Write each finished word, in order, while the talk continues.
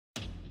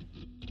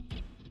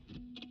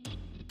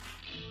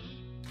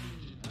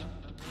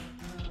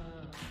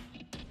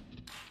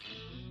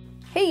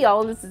Hey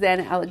y'all, this is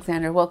Anna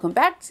Alexander. Welcome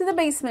back to the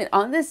basement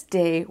on this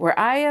day where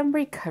I am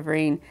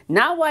recovering.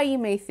 Not why you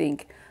may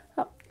think,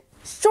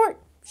 short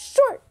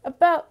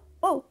about,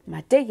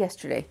 my day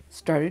yesterday.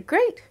 Started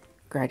great.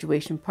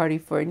 Graduation party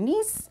for a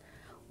niece.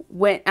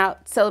 Went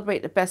out,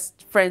 celebrate a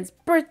best friend's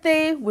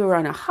birthday. We were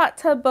on a hot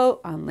tub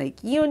boat on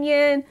Lake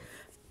Union.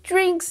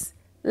 Drinks,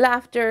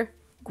 laughter,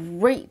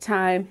 great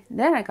time.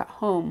 Then I got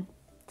home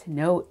to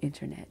no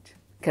internet.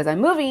 Because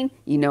I'm moving,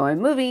 I'm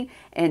moving,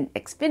 and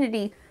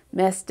Xfinity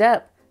messed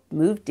up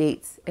move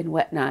dates and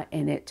whatnot,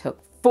 and it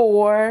took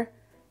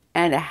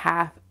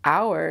 4.5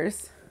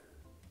 hours.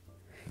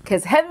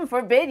 Because heaven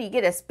forbid you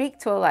get to speak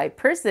to a live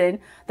person.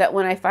 That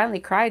when I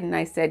finally cried and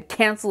I said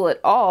cancel it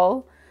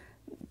all,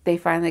 they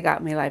finally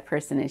got me a live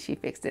person and she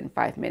fixed it in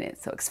 5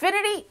 minutes. So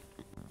Xfinity.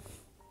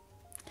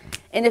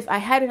 And if I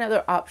had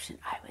another option,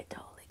 I would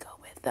totally go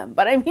with them.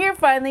 But I'm here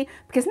finally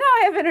because now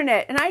I have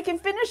internet and I can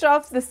finish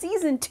off the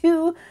season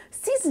 2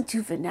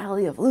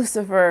 finale of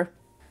Lucifer.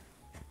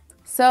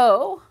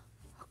 So,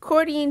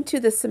 according to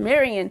the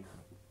Sumerian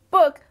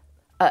book,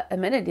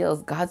 Amenadiel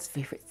is God's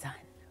favorite son.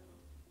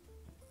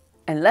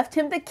 And left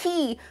him the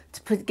key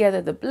to put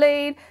together the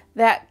blade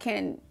that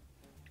can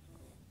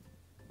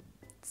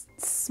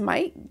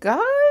smite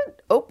God,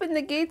 open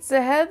the gates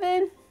of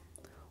heaven.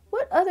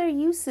 What other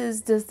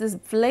uses does this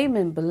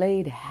flaming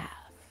blade have?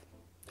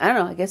 I don't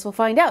know, I guess we'll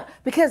find out,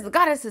 because the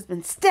goddess has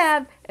been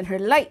stabbed and her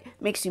light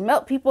makes you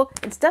melt people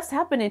and stuff's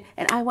happening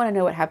and I want to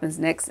know what happens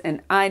next,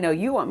 and I know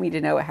you want me to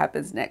know what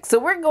happens next. So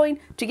we're going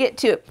to get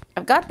to it.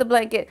 I've got the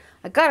blanket,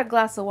 I got a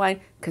glass of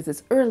wine because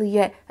it's early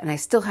yet and I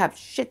still have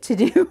shit to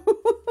do.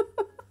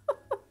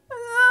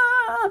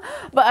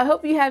 But I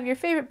hope you have your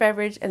favorite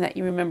beverage and that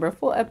you remember a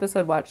full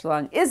episode watch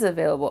along is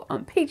available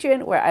on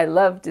Patreon, where I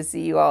love to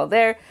see you all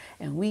there,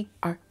 and we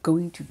are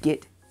going to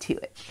get to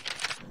it.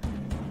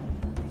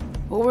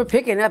 Well, we're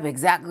picking up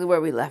exactly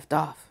where we left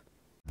off.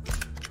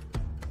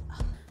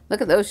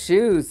 Look at those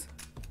shoes.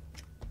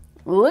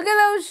 Look at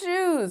those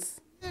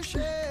shoes.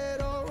 She's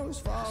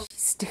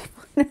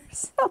stapling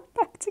herself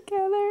back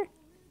together.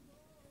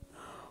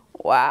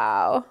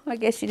 Wow. I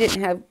guess she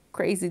didn't have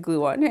crazy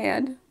glue on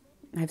hand.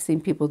 I've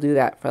seen people do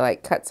that for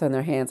like cuts on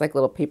their hands, like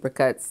little paper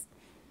cuts.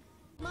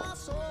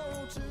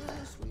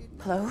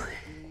 Hello?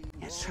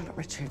 Yes, Charlotte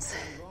Richards.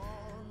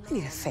 I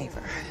need a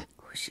favor.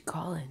 Who's she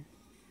calling?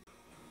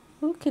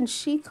 Who can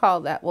she call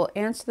that will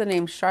answer the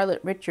name Charlotte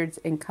Richards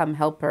and come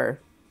help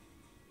her?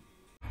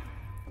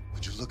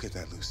 Would you look at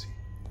that, Lucy?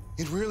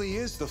 It really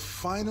is the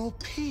final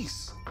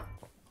piece.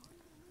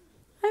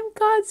 I'm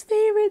God's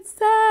favorite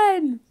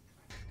son.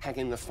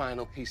 Hanging the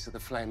final piece of the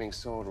flaming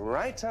sword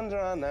right under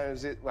our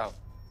noses. Well,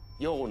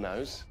 your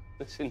nose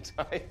this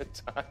entire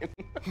time.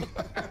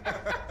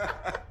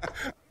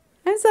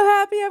 I'm so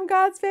happy I'm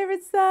God's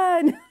favorite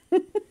son.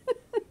 At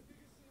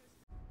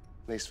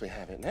least we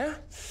have it now.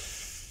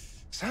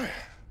 So.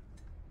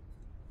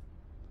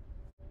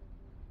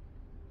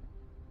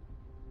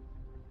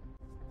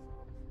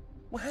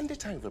 Well, hand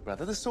it over,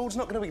 brother. The sword's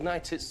not going to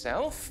ignite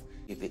itself.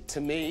 Give it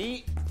to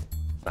me.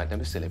 Right, don't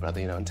be silly,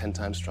 brother. I'm 10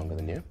 times stronger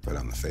than you. But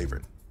I'm the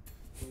favorite.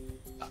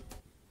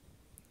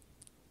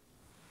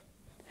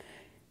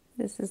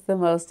 This is the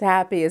most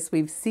happiest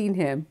we've seen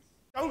him.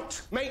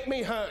 Don't make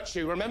me hurt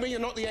you. Remember, you're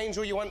not the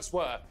angel you once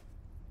were.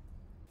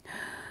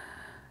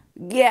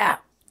 Yeah.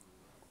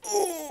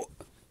 Ooh.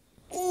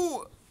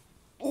 Ooh.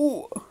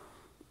 Ooh.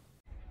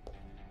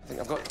 I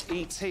think I've got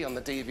E.T. on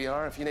the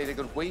DVR if you need a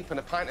good weep, and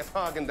a pint of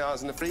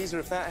Haagen-Dazs in the freezer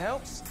if that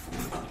helps.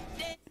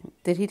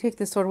 Did he take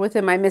the sword with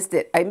him? I missed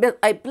it.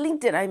 I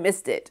blinked and I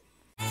missed it.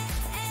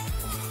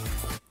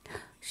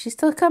 She's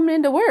still coming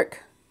into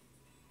work.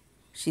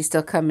 She's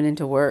still coming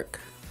into work.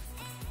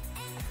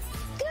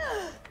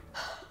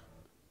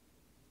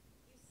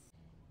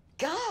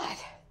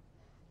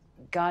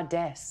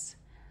 Goddess,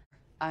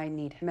 I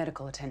need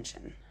medical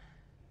attention.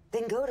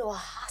 Then go to a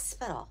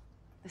hospital.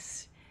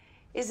 This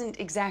isn't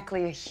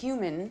exactly a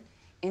human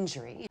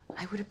injury.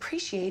 I would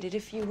appreciate it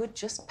if you would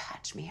just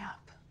patch me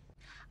up.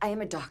 I am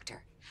a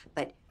doctor,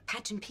 but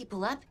patching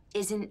people up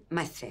isn't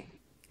my thing.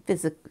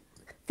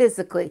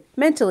 Physically,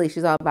 mentally,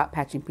 she's all about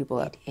patching people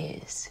up.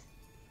 It is.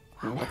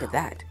 Wow, look at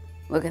that.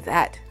 Look at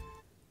that.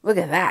 Look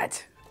at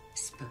that.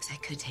 Suppose I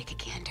could take a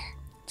gander.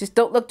 Just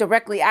don't look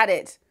directly at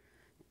it.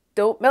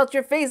 Don't melt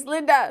your face,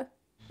 Linda.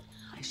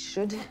 I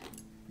should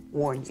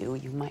warn you,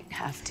 you might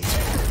have to.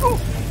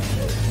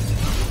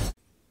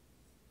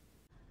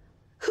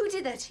 Who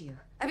did that to you?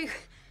 I mean,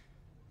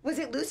 was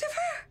it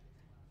Lucifer?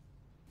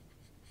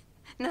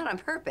 Not on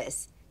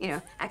purpose,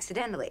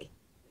 accidentally.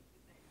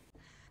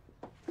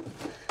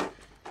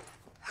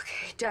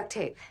 Okay, duct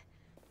tape.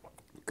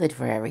 Good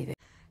for everything.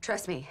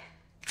 Trust me,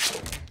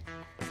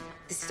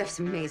 this stuff's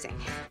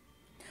amazing.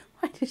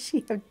 Why does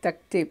she have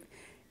duct tape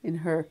in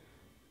her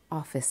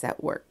office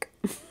at work?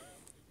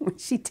 When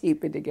she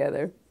tape it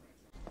together?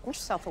 You're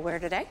self-aware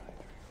today.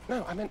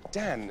 No, I meant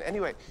Dan.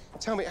 Anyway,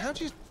 tell me, how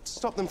do you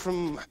stop them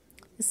from...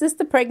 Is this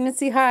the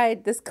pregnancy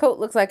hide? This coat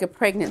looks like a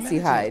pregnancy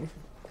hide.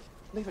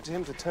 Leave it to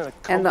him to turn a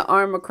cold... And the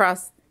arm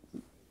across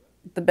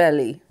the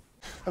belly.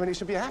 I mean, it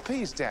should be happy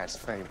he's Dad's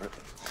favorite.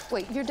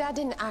 Wait, your dad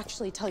didn't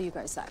actually tell you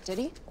guys that, did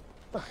he?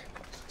 Oh,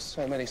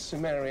 so many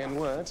Sumerian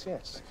words,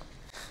 yes.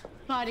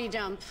 Body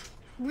dump.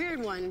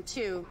 Weird one,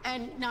 too.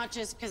 And not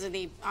just because of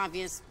the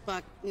obvious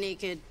buck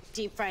naked,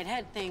 deep fried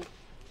head thing,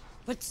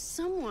 but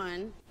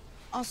someone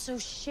also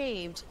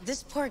shaved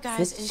this poor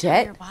guy's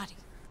entire body.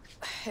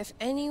 If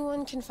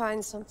anyone can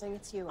find something,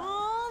 it's you.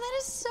 Oh, that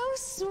is so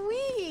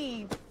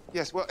sweet.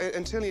 Yes, well,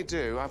 until you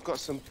do, I've got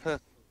some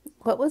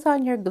What was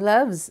on your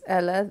gloves,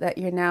 Ella, that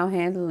you're now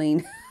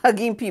handling,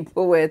 hugging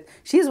people with?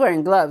 She's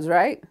wearing gloves,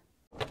 right?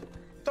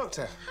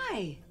 Doctor.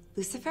 Hi,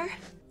 Lucifer.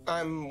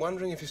 I'm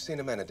wondering if you've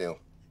seen a Menadil.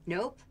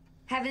 Nope.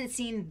 Haven't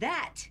seen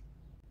that.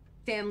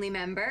 Family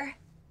member?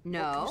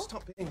 No. Can you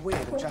stop being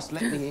weird and just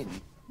let me in?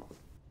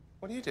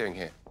 What are you doing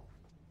here?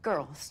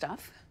 Girl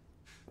stuff.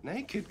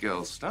 Naked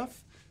girl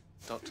stuff?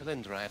 Dr.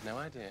 Linda, I had no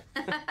idea.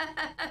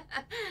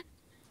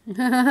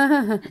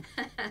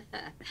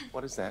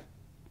 What is that?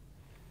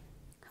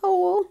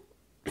 Oh.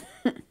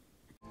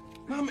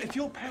 Mum, if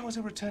your powers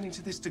are returning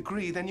to this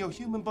degree, then your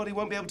human body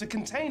won't be able to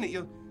contain it.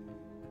 You'll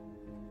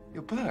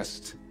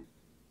burst.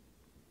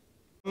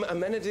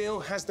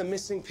 Amenadiel has the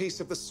missing piece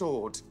of the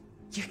sword.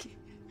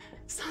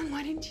 Son,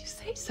 why didn't you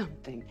say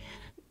something?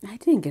 I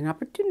didn't get an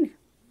opportunity.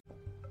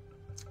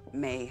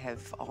 May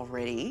have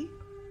already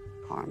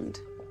harmed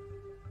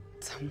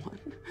someone.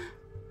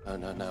 Oh,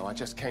 no, I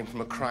just came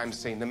from a crime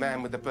scene. The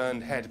man with the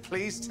burned head.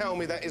 Please tell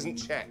me that isn't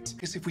Chet.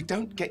 Because if we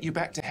don't get you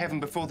back to heaven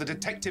before the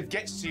detective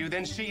gets to you,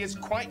 then she is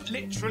quite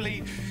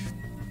literally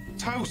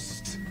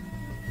toast.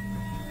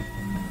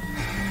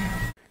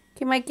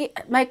 Okay,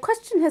 my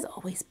question has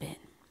always been,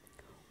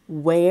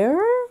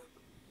 where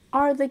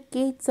are the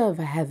gates of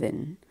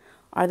heaven?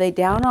 Are they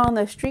down on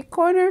the street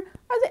corner?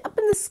 Are they up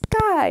in the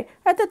sky?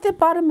 Are they at the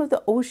bottom of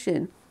the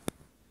ocean?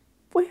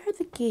 Where are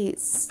the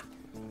gates?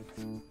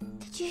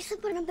 Did you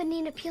slip on a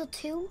banana peel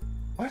too?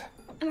 What?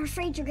 I'm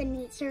afraid you're gonna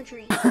need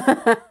surgery.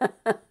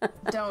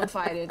 Don't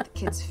fight it. The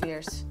kid's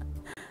fierce.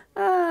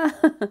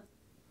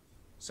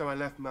 So I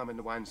left Mum in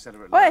the wine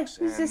cellar at What? Lux,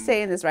 He's and... just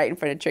saying this right in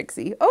front of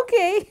Trixie.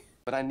 Okay.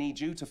 But I need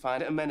you to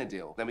find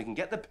Amenadiel. Then we can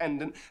get the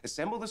pendant,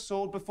 assemble the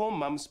sword before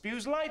Mum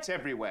spews light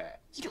everywhere.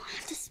 You don't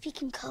have to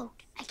speak in code.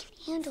 I can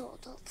handle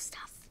adult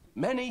stuff.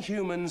 Many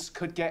humans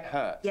could get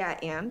hurt. Yeah,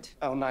 and?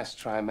 Oh, nice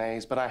try,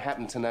 Maze, but I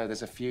happen to know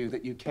there's a few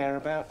that you care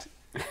about.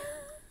 But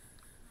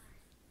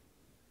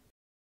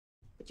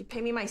you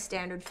pay me my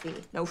standard fee.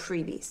 No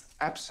freebies.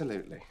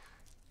 Absolutely.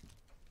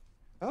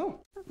 Oh,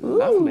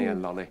 love me a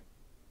lolly.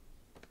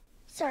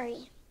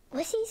 Sorry,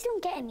 wussies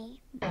don't get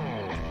any.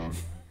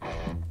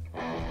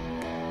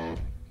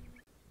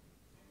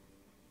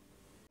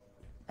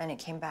 And it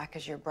came back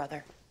as your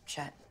brother,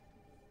 Chet.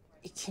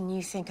 Can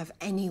you think of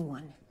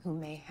anyone who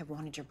may have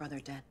wanted your brother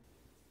dead?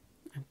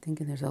 I'm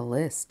thinking there's a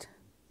list.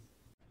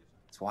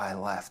 That's why I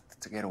left,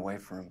 to get away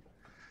from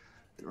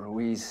the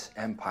Ruiz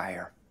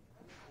Empire.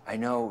 I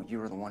know you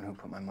were the one who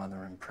put my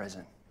mother in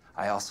prison.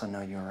 I also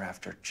know you were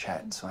after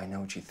Chet, so I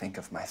know what you think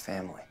of my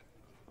family.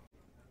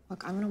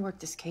 Look, I'm gonna work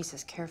this case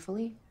as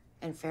carefully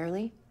and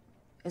fairly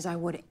as I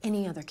would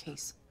any other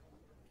case.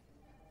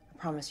 I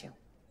promise you.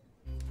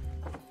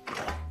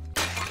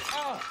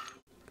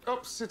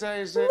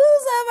 Oopsie-daisy.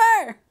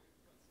 Lucifer!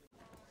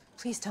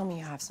 Please tell me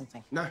you have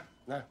something. No,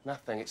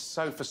 nothing. It's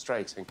so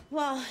frustrating.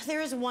 Well,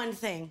 there is one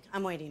thing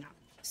I'm waiting on.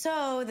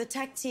 So the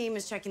tech team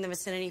is checking the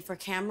vicinity for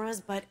cameras,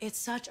 but it's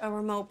such a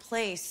remote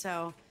place,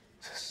 so...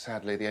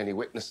 Sadly, the only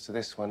witness to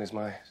this one is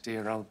my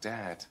dear old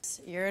dad.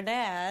 Your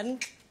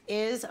dad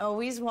is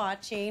always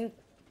watching.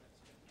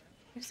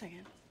 Wait a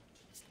second.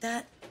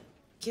 That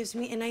gives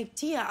me an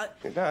idea.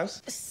 It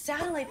does?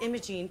 Satellite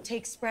imaging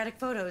takes sporadic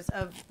photos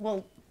of,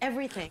 well,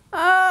 everything.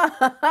 So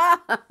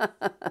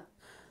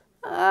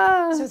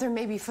there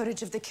may be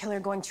footage of the killer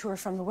going to or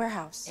from the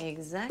warehouse.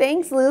 Exactly.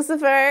 Thanks,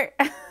 Lucifer.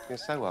 You're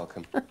so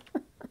welcome.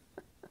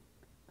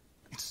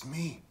 It's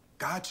me.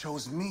 God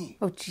chose me.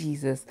 Oh,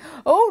 Jesus.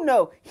 Oh,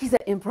 no. He's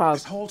at improv.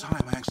 This whole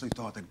time, I actually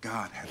thought that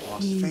God had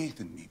lost faith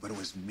in me, but it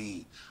was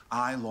me.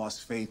 I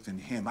lost faith in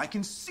him. I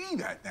can see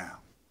that now.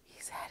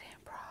 He's at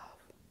improv.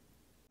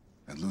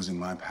 That losing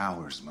my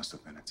powers must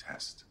have been a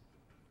test.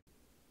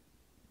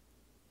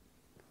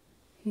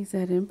 He's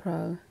at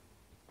improv.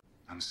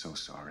 I'm so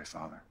sorry,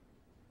 Father.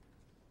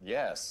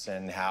 Yes,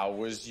 and how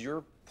was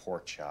your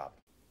pork chop?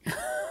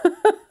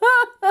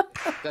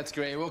 That's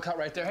great. We'll cut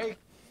right there. Hey.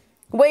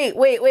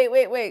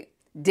 Wait.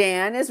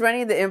 Dan is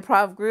running the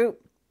improv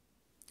group?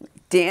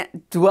 Dan,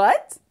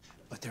 what?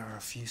 But there are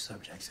a few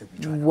subjects that we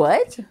try to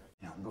What? avoid.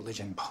 You know,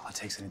 religion,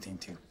 politics, anything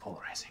too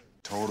polarizing.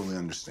 Totally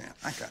understand.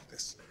 I got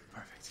this.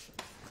 Perfect.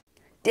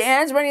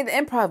 Dan's running the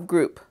improv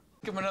group.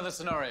 Give him another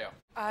scenario.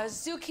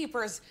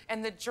 Zookeepers,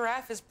 and the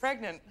giraffe is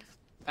pregnant.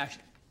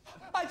 Action.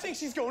 I think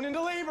she's going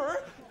into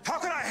labor. How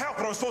can I help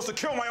it? I was supposed to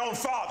kill my own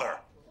father.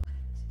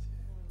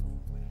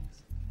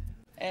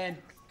 And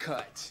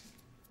cut.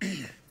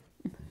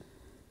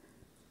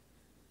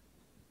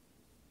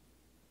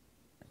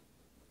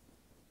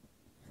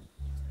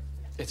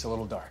 It's a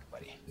little dark,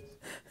 buddy.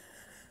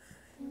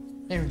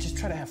 Aaron, just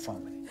try to have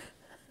fun with it.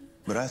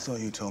 But I thought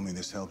you told me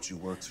this helped you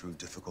work through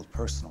difficult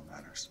personal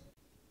matters.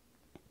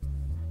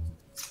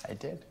 I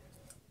did.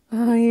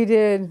 Oh, you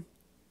did.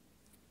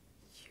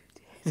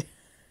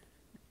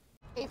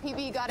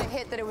 APB got a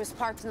hit that it was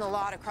parked in the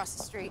lot across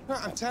the street.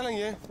 Well, I'm telling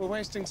you, we're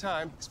wasting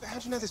time. But how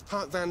do you know this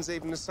parked van's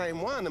even the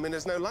same one? I mean,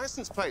 there's no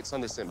license plates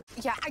on this image.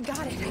 Yeah, I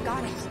got it.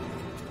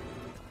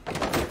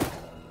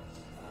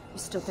 You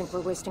still think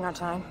we're wasting our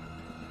time?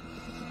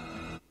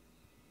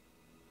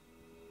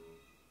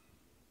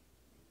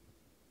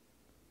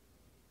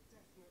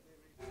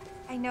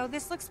 I know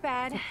this looks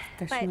bad,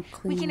 but Professional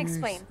we can cleaners.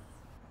 explain.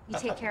 We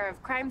take care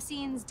of crime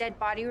scenes, dead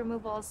body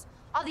removals,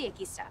 all the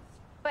icky stuff,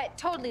 but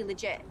totally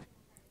legit.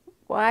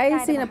 Why is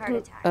Died he of in a a heart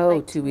attack, Oh,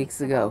 like 2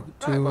 weeks ago. Right,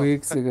 2 well,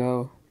 weeks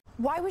ago.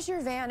 Why was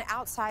your van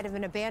outside of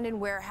an abandoned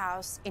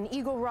warehouse in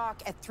Eagle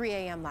Rock at 3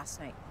 a.m. last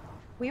night?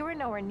 We were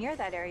nowhere near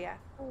that area.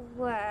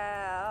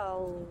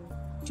 Well,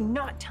 do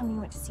not tell me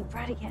you went to see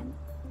Brad again.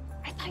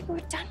 I thought you were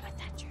done with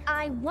that trip.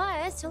 I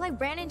was till I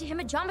ran into him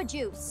at Jamba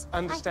Juice.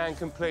 Understand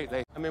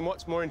completely. I mean,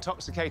 what's more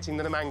intoxicating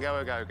than a mango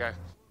a-go-go?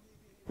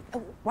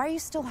 Why are you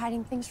still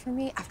hiding things from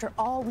me after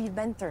all we've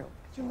been through?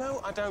 You know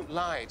I don't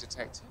lie,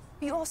 detective.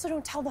 You also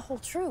don't tell the whole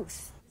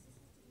truth.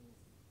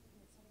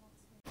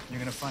 You're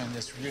gonna find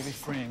this really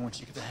freeing once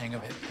you get the hang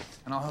of it,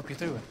 and I'll help you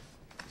through it.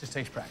 Just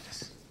takes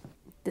practice.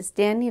 Does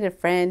Dan need a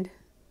friend?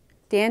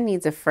 Dan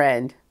needs a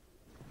friend.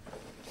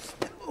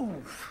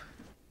 Ooh.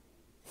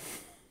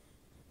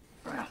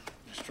 Well,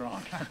 you're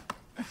strong.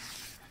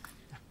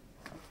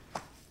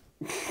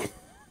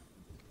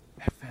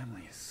 That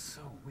family is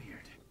so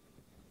weird.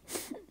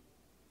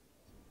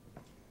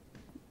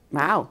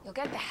 Wow. You'll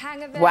get the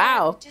hang of it.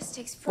 Wow. It just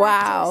takes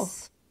Wow.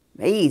 practice.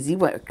 Easy,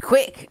 went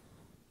quick.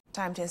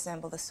 Time to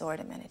assemble the sword,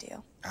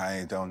 Amenadiel.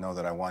 I don't know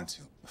that I want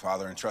to.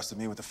 Father entrusted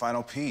me with the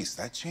final piece.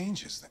 That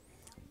changes things.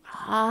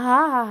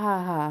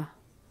 Ah.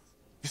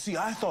 You see,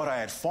 I thought I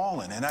had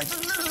fallen, and I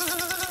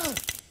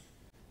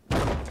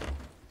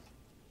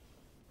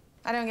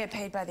don't get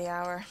paid by the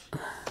hour.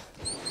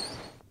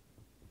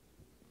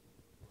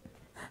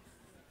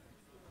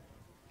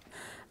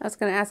 I was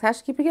gonna ask, how's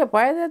she keeping up?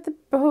 Why are they at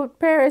the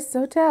Paris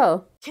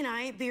hotel? Can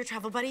I be your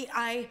travel buddy?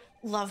 I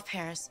love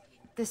Paris.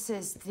 This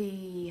is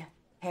the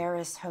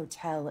Paris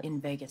Hotel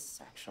in Vegas,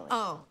 actually.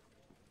 Oh,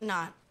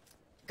 not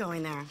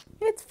going there.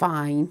 It's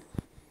fine.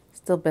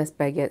 Still best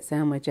baguette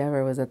sandwich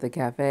ever was at the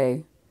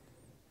cafe.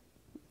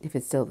 If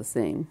it's still the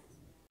same.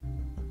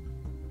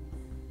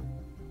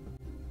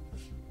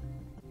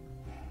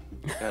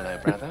 Hello,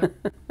 brother.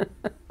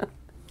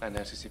 I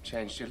notice you've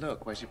changed your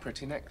look. Where's your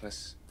pretty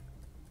necklace?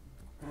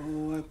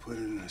 Oh, I put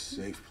it in a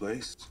safe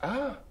place.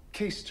 Ah,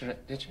 keister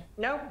it, did you?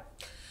 Nope.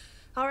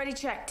 Already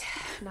checked.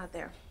 Not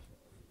there.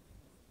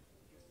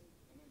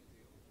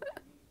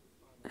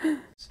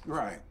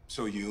 Right.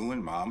 So you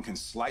and Mom can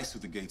slice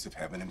through the gates of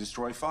heaven and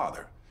destroy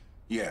Father.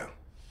 Yeah,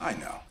 I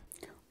know.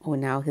 Oh,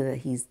 now that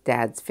he's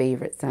Dad's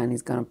favorite son,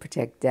 he's gonna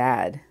protect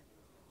Dad.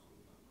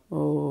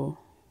 Oh.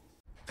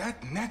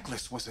 That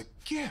necklace was a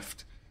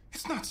gift.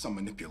 It's not some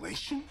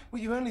manipulation.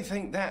 Well, you only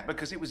think that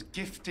because it was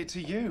gifted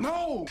to you.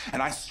 No!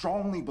 And I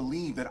strongly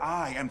believe that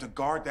I am to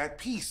guard that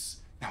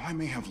peace. Now, I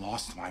may have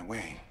lost my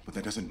way, but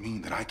that doesn't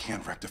mean that I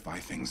can't rectify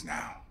things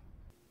now.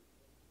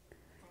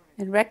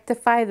 And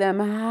rectify them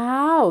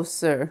how,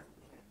 sir?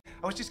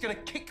 I was just going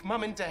to kick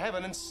Mum into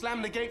heaven and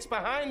slam the gates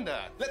behind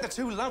her. Let the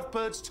two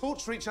lovebirds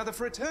torture each other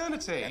for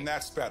eternity. And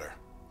that's better.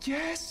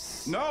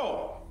 Yes.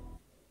 No!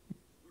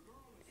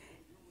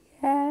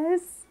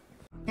 Yes.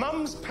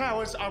 Mum's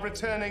powers are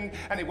returning,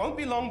 and it won't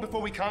be long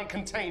before we can't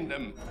contain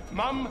them.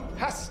 Mum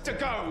has to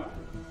go.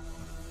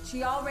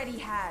 She already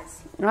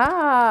has.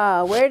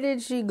 Ah, where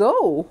did she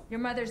go? Your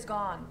mother's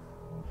gone.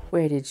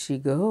 Where did she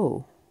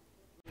go?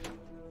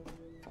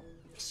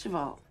 First of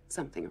all,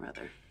 something or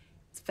other.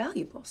 It's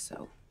valuable,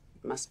 so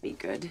it must be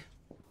good.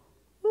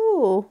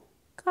 Ooh,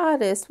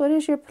 Goddess, what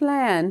is your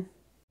plan?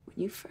 When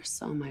you first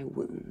saw my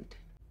wound,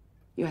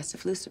 you asked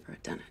if Lucifer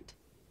had done it.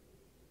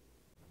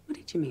 What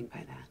did you mean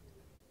by that?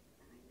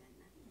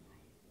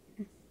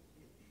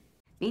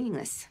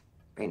 Meaningless.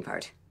 Brain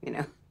fart, you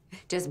know.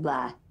 Just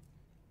blah.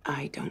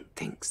 I don't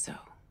think so.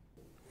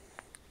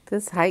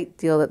 This height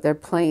deal that they're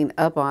playing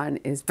up on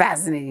is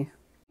fascinating.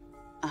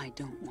 I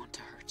don't want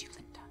to hurt you,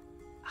 Linda.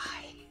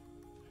 I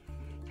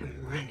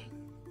am running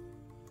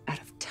out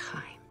of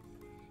time.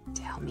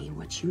 Tell me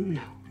what you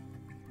know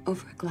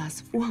over a glass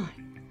of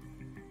wine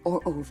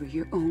or over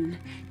your own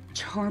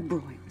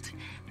charbroiled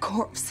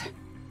corpse.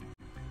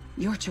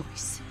 Your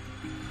choice.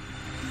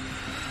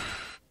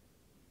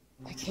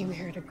 I came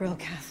here to grill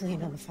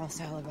Kathleen on the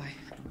false alibi.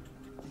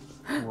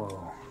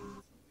 Whoa.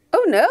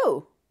 Oh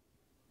no.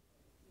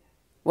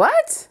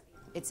 What?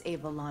 It's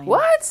Ava Lyon.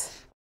 What?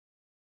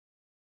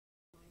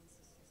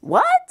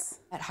 What?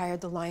 That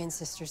hired the Lyon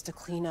sisters to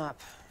clean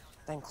up,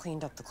 then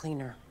cleaned up the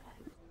cleaner.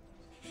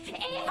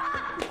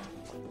 Ava!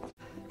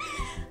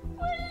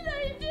 What did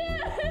I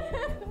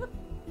do?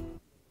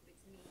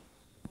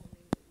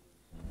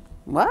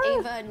 What?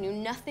 Ava knew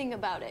nothing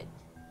about it.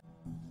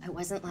 I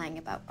wasn't lying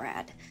about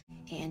Brad,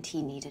 and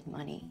he needed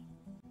money.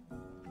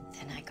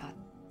 Then I got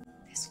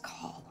this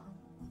call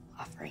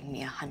offering me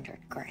 100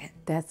 grand.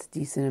 That's a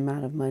decent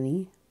amount of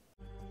money.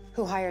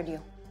 Who hired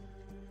you?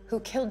 Who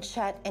killed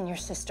Chet and your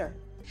sister?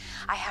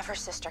 I have her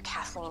sister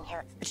Kathleen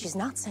here, but she's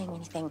not saying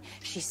anything.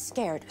 She's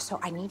scared, so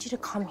I need you to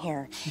come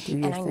here,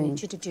 and I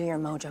need you to do your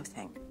mojo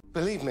thing.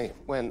 Believe me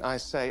when I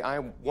say I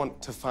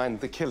want to find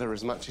the killer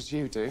as much as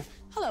you do.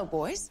 Hello,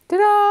 boys.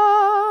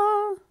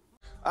 Ta-da!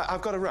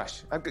 I've got to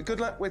rush. Good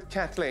luck with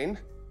Kathleen.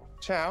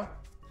 Ciao.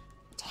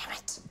 Damn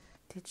it.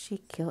 Did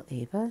she kill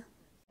Ava?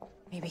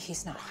 Maybe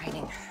he's not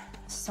hiding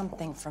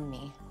something from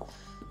me,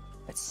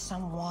 but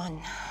someone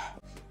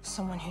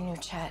who knew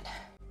Chet,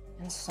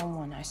 and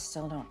someone I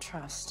still don't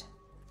trust.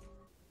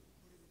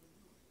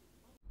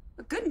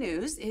 The good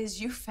news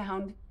is you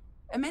found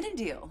a meta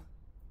deal.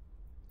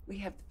 We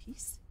have the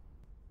piece.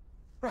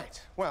 Right.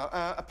 Well,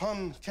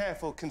 upon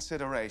careful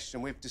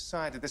consideration, we've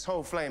decided this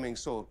whole flaming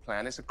sword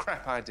plan is a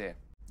crap idea.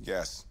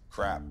 Yes,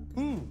 crap.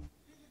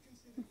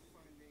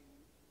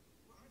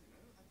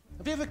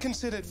 Have you ever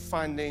considered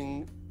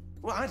finding,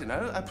 well, I don't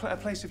know, a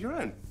place of your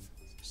own?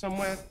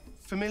 Somewhere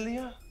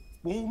familiar,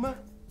 warmer,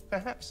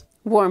 perhaps?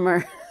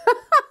 Warmer.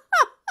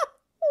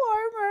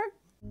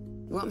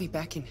 You want me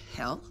back in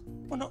hell?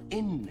 Well, not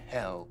in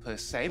hell, per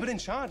se, but in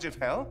charge of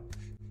hell.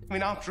 I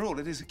mean, after all,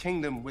 it is a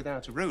kingdom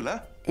without a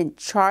ruler. In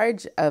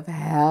charge of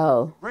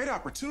hell. Great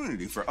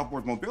opportunity for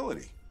upward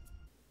mobility.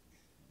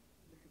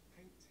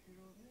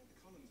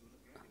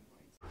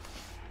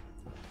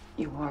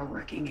 You are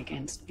working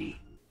against me.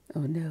 Oh,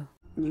 no.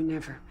 You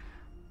never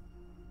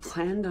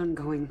planned on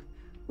going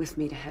with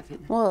me to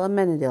heaven. Well,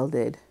 Amenadiel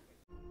did.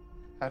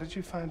 How did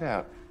you find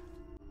out?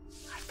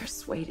 I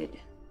persuaded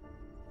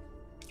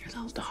your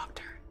little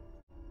doctor.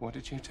 What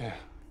did you do?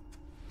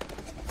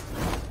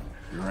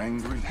 You're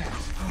angry?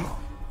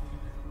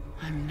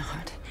 I'm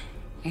not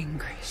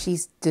angry.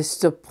 She's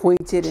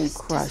disappointed and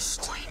crushed.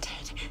 Disappointed.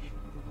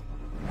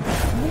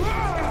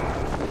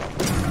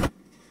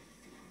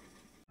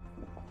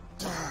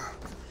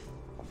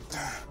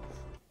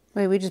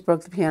 Wait, we just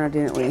broke the piano,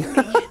 didn't we?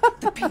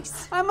 The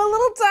piece. I'm a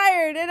little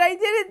tired and I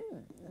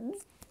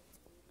didn't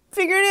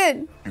figure it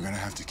in. You're gonna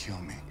have to kill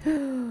me.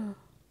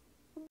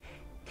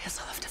 Guess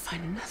I'll have to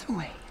find another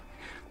way,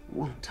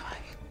 won't I?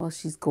 Well,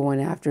 she's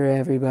going after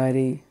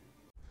everybody.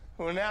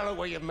 Well, now look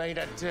what you made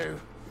her do.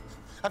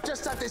 I've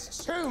just had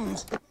this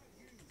tuned.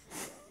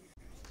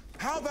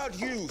 How about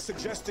you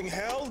suggesting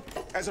hell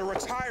as a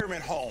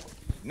retirement home?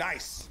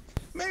 Nice.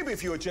 Maybe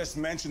if you had just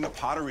mentioned the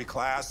pottery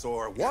class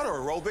or water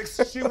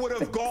aerobics, she would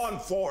have gone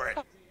for it.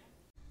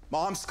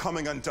 Mom's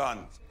coming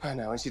undone. I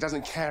know, and she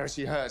doesn't care if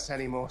she hurts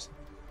anymore.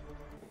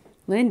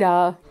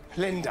 Linda.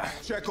 Linda.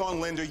 Check on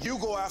Linda. You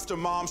go after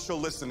Mom, she'll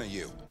listen to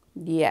you.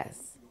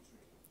 Yes.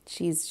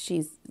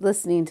 She's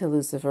listening to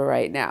Lucifer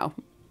right now.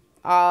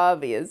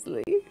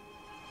 Obviously.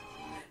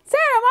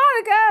 Santa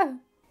Monica!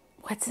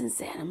 What's in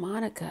Santa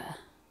Monica?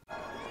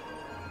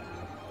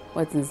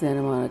 What's in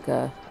Santa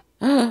Monica?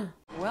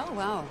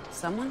 Well,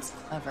 someone's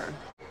clever.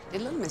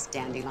 Did little Miss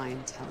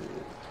Dandelion tell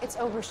you? It's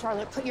over,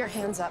 Charlotte. Put your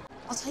hands up.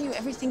 I'll tell you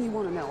everything you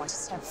want to know. I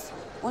just have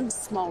one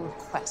small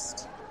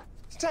request.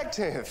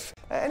 Detective,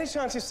 any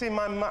chance you've seen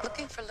my mum?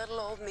 Looking for little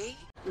old me?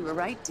 You were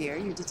right, dear.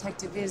 Your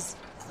detective is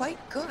quite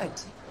good.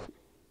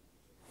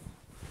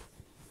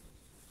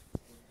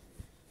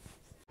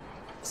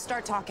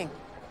 Start talking.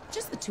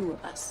 Just the two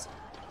of us.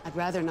 I'd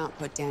rather not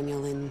put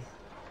Daniel in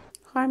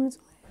harm's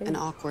way. An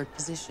awkward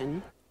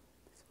position.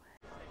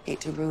 Hate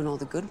to ruin all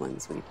the good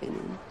ones we've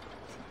been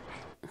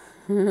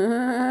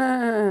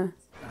in.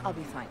 I'll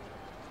be fine.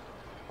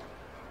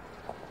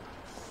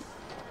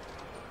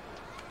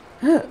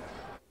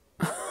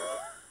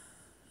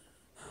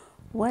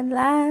 One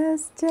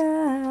last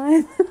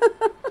time.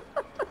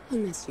 I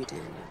miss you,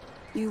 Daniel.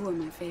 You were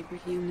my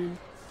favorite human.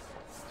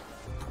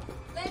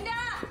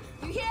 Linda!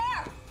 You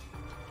here?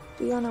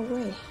 Be on our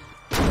way.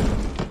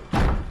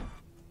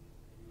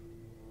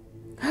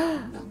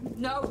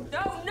 No!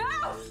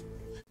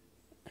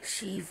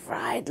 She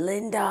fried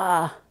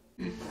Linda.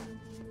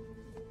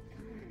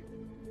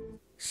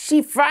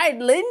 She fried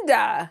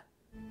Linda.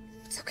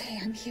 It's okay,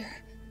 I'm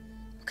here.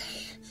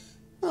 Okay.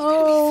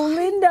 Oh,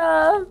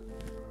 Linda.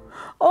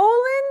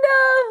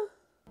 Oh,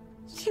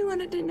 Linda. She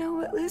wanted to know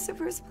what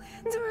Lucifer's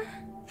plans were.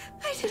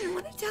 I didn't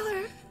want to tell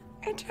her.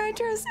 I tried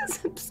to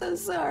resist. I'm so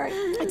sorry.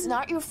 It's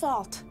not your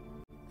fault.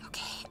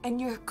 Okay, and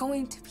you're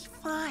going to be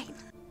fine.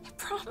 I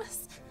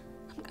promise.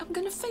 I'm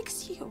gonna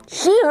fix you.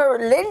 She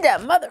heard Linda,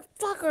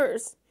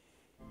 motherfuckers.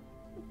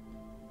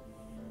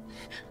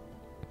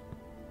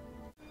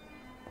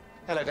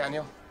 Hello,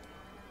 Daniel.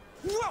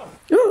 Whoa!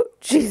 Oh,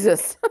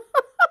 Jesus.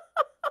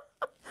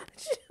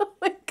 Oh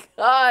my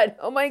God.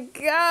 Oh my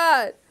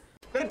God.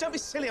 No, don't be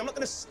silly. I'm not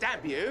going to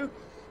stab you.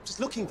 I'm just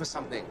looking for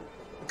something.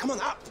 Come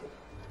on, up.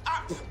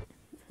 Up.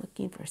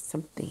 Looking for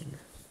something.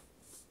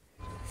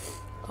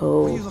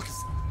 Oh. What are you looking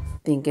for?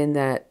 Thinking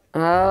that.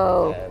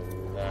 Oh.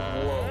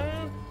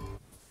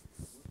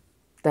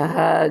 The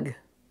hug.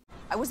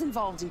 I was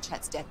involved in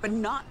Chet's death, but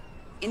not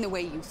in the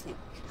way you think.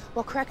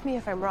 Well, correct me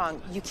if I'm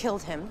wrong. You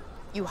killed him.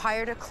 You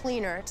hired a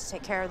cleaner to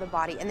take care of the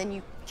body, and then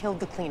you killed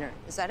the cleaner.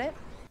 Is that it?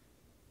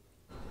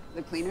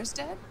 The cleaner's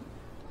dead?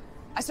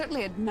 I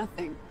certainly had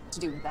nothing to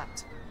do with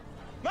that.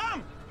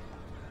 Mom!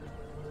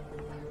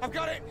 I've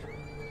got it!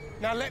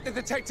 Now let the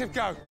detective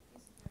go.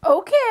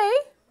 Okay.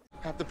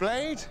 Have the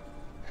blade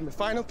and the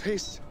final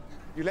piece.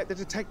 You let the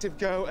detective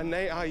go and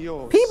they are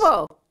yours.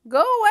 People,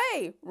 go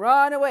away.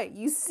 Run away.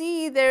 You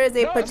see there is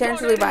a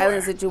potentially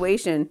violent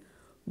situation.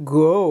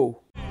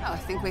 Go. Oh, I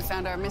think we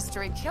found our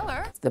mystery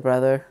killer. It's the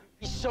brother.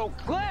 He's so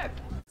quick.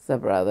 It's the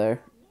brother.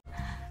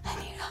 I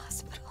need a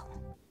hospital.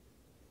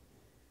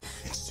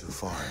 It's too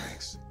far,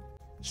 Max.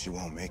 She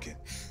won't make it.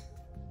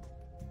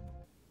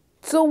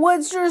 So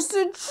what's your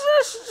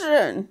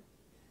suggestion?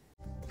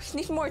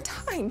 We need more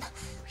time.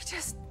 We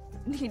just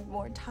need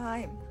more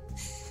time.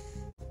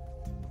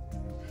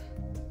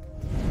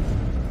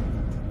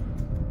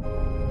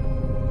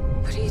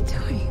 What are you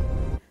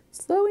doing?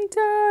 Slowing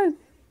time.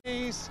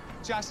 Please,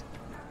 just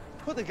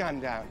put the gun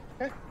down.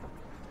 Okay?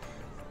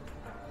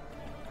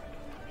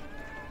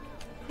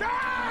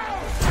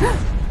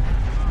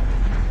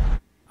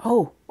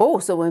 Oh,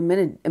 so when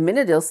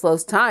Amenadiel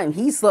slows time,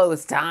 he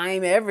slows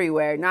time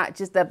everywhere, not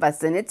just the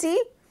vicinity?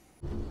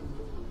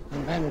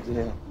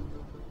 Amenadiel,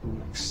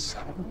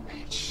 son of a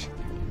bitch.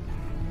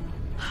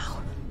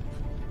 How?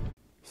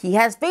 He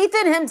has faith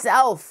in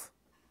himself,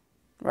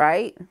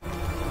 right?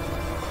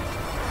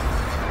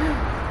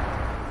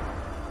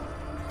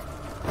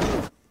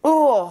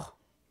 Oh.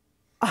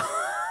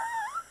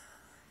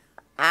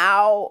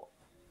 Ow.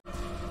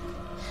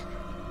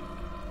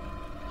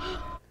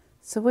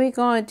 So what are you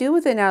going to do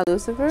with it now,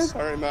 Lucifer?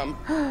 Sorry, Mum.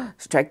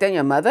 Strike down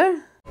your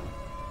mother?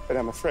 But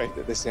I'm afraid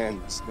that this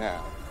ends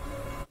now.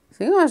 Is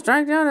he going to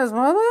strike down his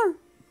mother?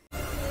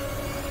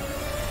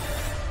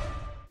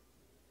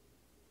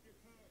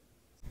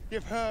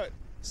 You've hurt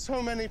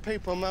so many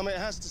people, Mum. It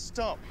has to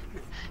stop.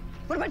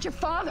 What about your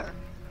father?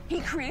 He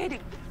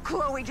created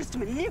Chloe just to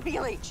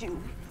manipulate you.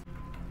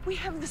 We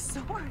have the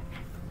sword.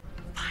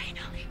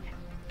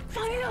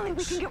 Finally,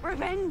 we can get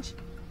revenge.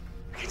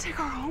 We can take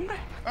our home back.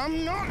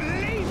 I'm not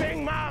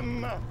leaving,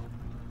 Mum!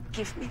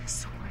 Give me the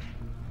sword,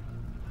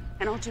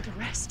 and I'll do the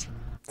rest.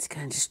 Is he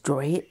going to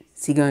destroy it?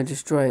 Is he going to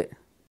destroy it?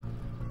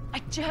 I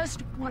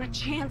just want a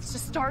chance to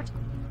start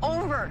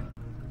over.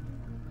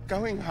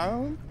 Going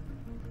home?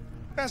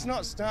 That's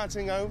not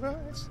starting over.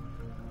 It's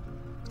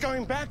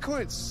going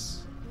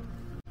backwards.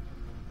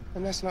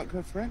 And that's not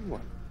good for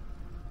anyone.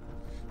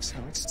 So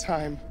it's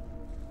time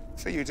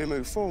for you to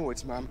move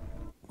forwards, Mum.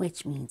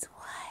 Which means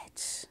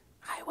what?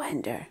 I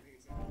wonder.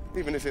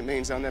 Even if it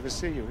means I'll never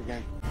see you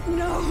again.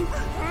 No!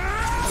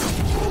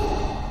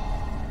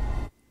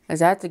 Is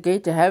that the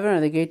gate to heaven or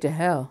the gate to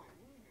hell?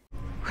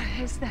 What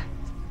is that?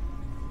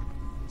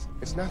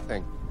 It's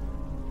nothing.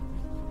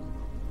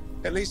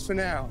 At least for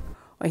now.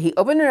 Wait, he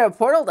opened a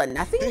portal to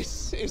nothing?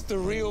 This is the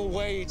real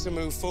way to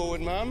move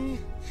forward, Mum.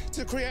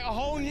 To create a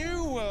whole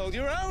new world,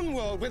 your own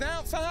world,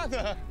 without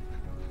Father.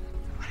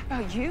 What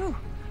about you?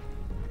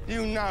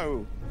 You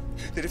know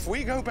that if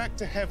we go back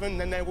to heaven,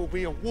 then there will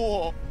be a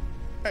war.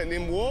 And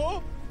in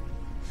war,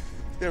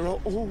 there are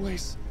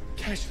always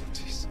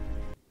casualties.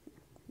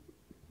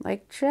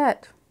 Like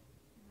Chet.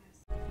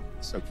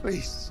 So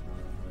please,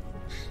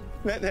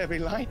 let there be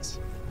light.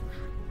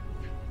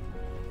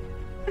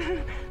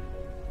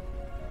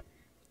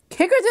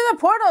 Kick her to the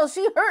portal.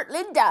 She hurt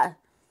Linda.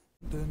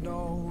 The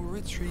no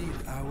retreat.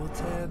 I will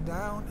tear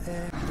down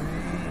and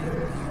bring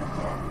you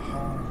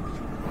home.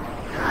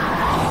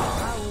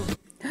 I will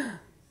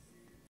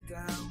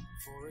down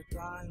for a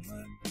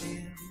diamond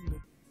in the...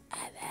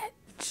 And then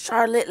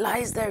Charlotte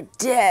lies there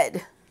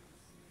dead.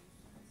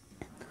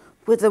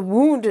 With a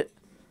wound.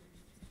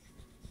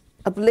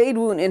 A blade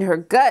wound in her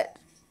gut.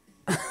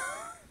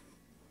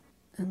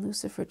 And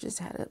Lucifer just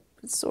had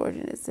a sword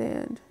in his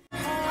hand.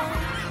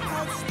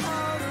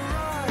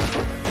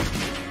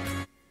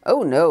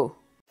 Oh no.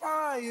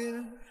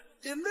 Fire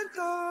in the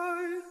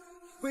dark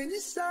when you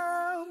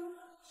sound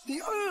the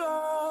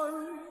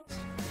alarm.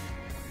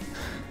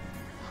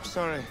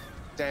 Sorry,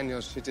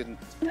 Daniel, she didn't.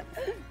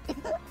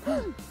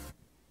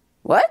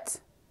 What?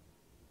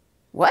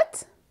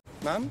 What?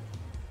 Mum?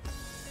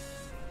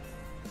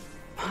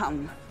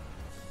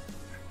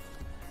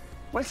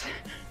 What's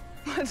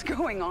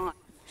going on?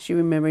 She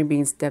remembering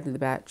being stabbed in the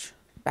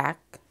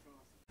back.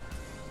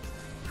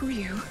 Who are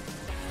you?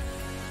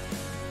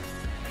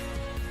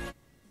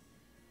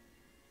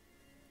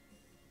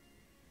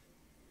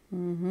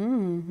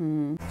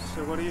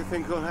 So what do you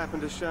think will happen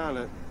to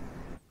Charlotte?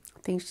 I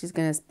think she's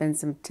gonna spend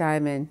some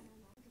time in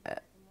a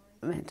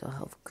mental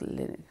health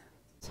clinic.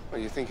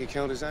 Well, you think he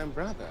killed his own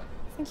brother?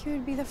 I think you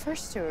would be the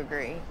first to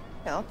agree.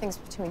 You know, things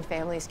between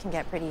families can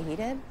get pretty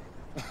heated.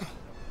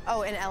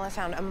 Oh, and Ella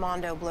found a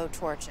Mondo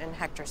blowtorch in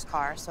Hector's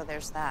car, so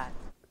there's that.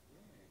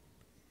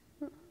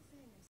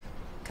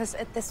 Because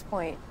at this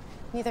point,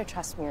 you either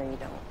trust me or you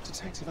don't.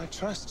 Detective, I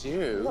trust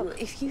you. Look,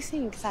 if you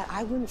think that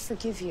I wouldn't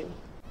forgive you,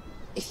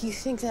 if you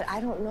think that I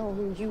don't know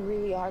who you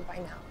really are by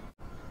now,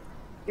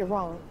 you're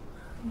wrong.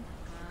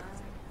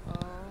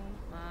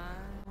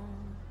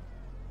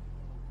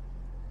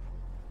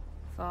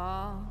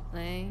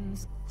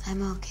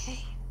 I'm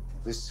okay.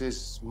 This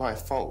is my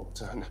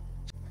fault.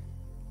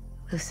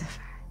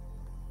 Lucifer,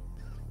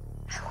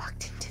 I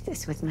walked into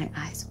this with my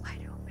eyes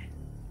wide open.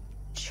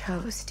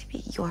 Chose to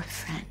be your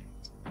friend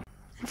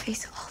and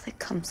face all that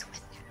comes with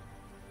it.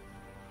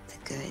 The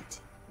good,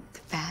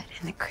 the bad,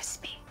 and the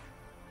crispy.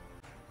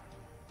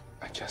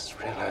 I just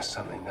realized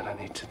something that I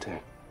need to do.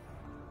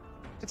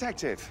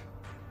 Detective,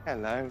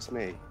 hello, it's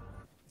me.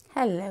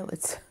 Hello,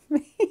 it's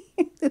me.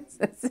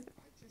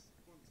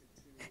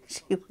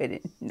 She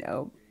wouldn't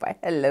know by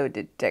hello,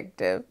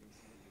 detective.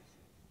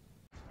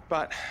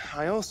 But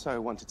I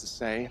also wanted to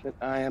say that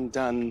I am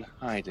done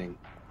hiding.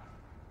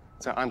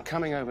 So I'm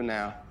coming over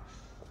now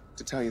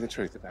to tell you the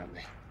truth about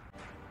me.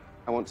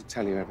 I want to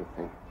tell you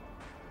everything.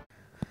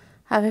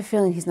 I have a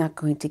feeling he's not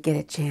going to get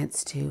a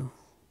chance to.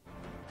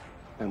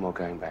 No more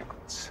going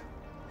backwards.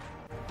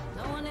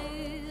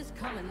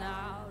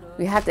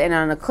 We have to end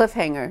on a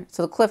cliffhanger.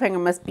 So the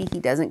cliffhanger must be he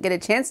doesn't get a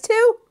chance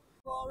to?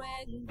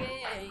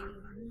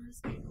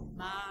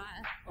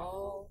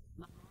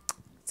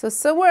 So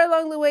somewhere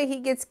along the way he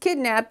gets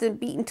kidnapped and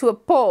beaten to a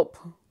pulp.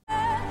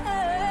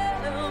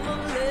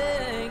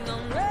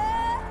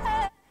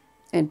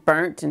 And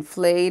burnt and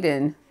flayed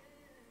and...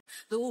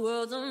 The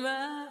world's unraveling.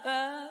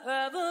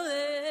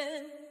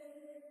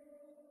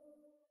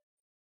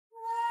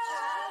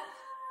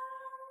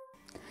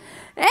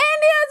 And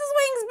he has his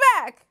wings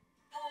back.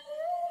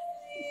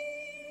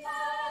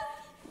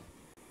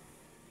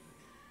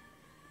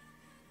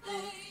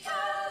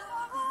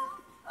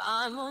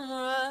 I'm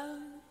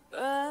unraveling.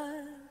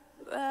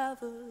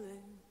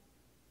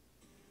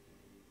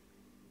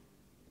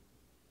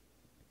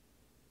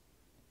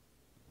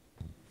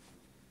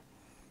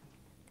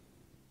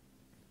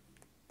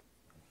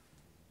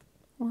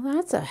 Well,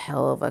 that's a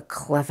hell of a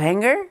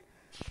cliffhanger.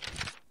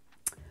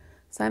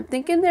 So I'm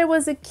thinking there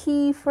was a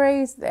key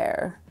phrase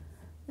there.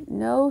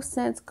 No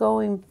sense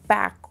going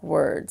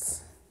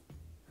backwards.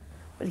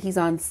 But he's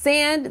on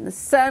sand in the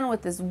sun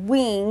with his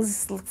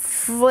wings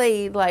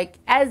flayed like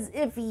as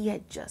if he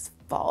had just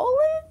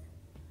fallen.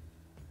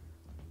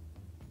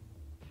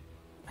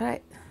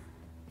 Right.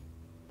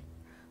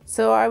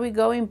 So are we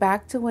going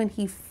back to when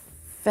he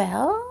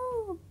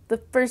fell? The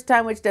first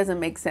time, which doesn't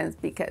make sense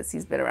because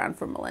he's been around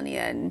for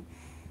millennia and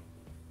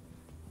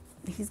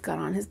he's got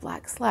on his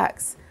black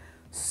slacks.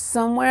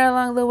 Somewhere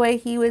along the way,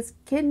 he was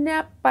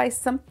kidnapped by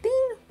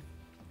something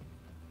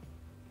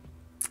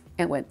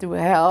and went through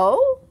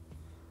hell.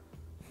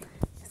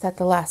 Is that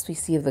the last we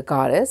see of the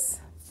goddess?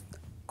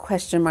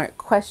 Question mark,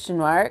 question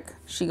mark.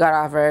 She got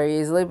off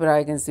very easily, but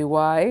I can see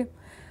why.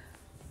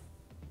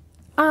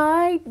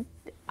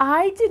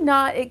 I did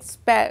not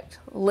expect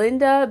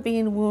Linda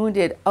being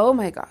wounded. Oh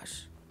my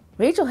gosh.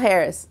 Rachel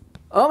Harris,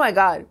 oh my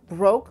God,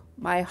 broke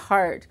my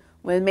heart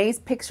when Mace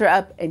picks her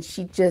up and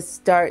she just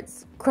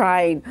starts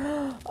crying.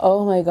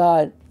 Oh my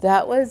God,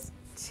 that was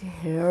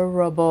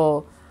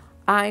terrible.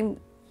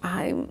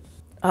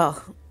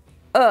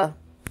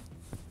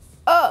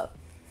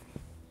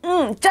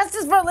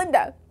 Justice for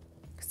Linda.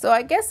 So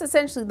I guess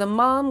essentially the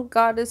mom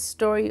goddess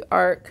story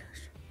arc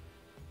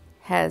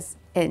has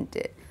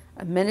ended.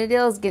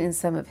 Amenadiel is getting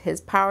some of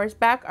his powers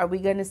back. Are we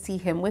going to see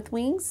him with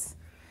wings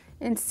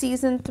in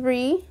season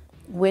 3?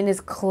 When is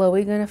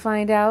Chloe going to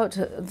find out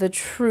the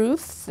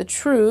truth?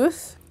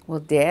 Will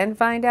Dan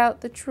find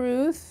out the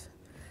truth?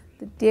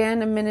 The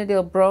Dan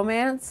Amenadiel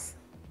bromance?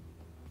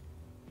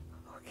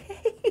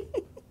 Okay.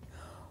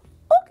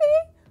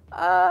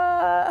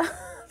 The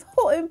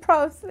whole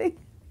improv thing.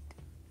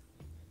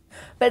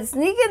 But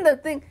sneaking the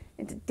thing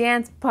into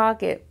Dan's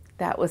pocket,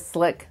 that was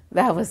slick.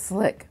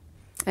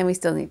 And we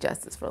still need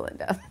justice for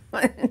Linda.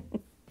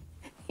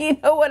 You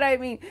know what I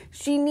mean?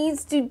 She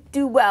needs to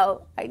do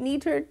well. I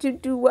need her to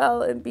do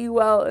well and be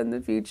well in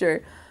the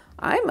future.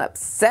 I'm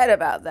upset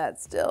about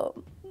that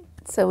still.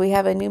 So we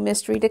have a new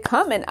mystery to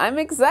come and I'm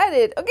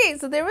excited. Okay,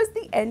 so there was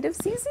the end of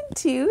season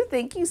 2.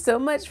 Thank you so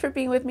much for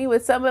being with me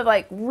with some of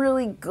like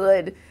really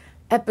good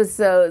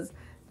episodes.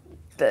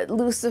 The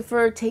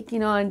Lucifer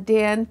taking on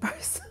Dan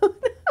persona.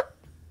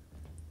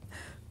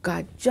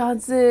 God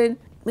Johnson,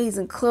 Maze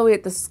and Chloe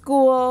at the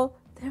school.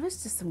 There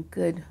was just some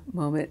good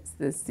moments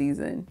this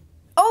season.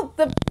 Oh,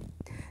 the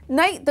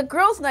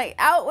girls' night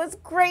out was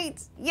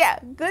great. Yeah,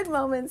 good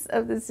moments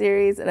of the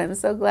series, and I'm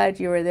so glad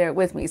you were there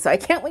with me. So I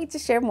can't wait to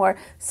share more.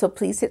 So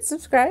please hit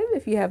subscribe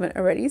if you haven't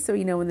already so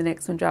you know when the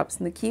next one drops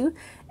in the queue.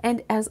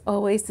 And as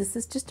always, this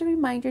is just a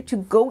reminder to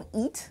go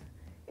eat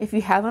if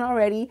you haven't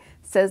already,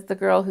 says the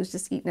girl who's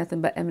just eating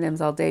nothing but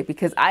M&Ms all day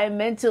because I am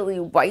mentally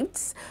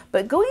wiped.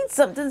 But go eat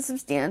something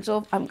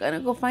substantial. I'm going to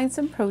go find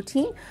some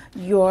protein.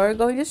 You're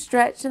going to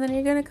stretch and then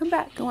you're going to come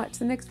back and watch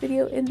the next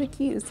video in the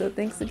queue. So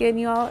thanks again,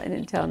 y'all, and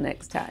until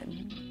next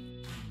time.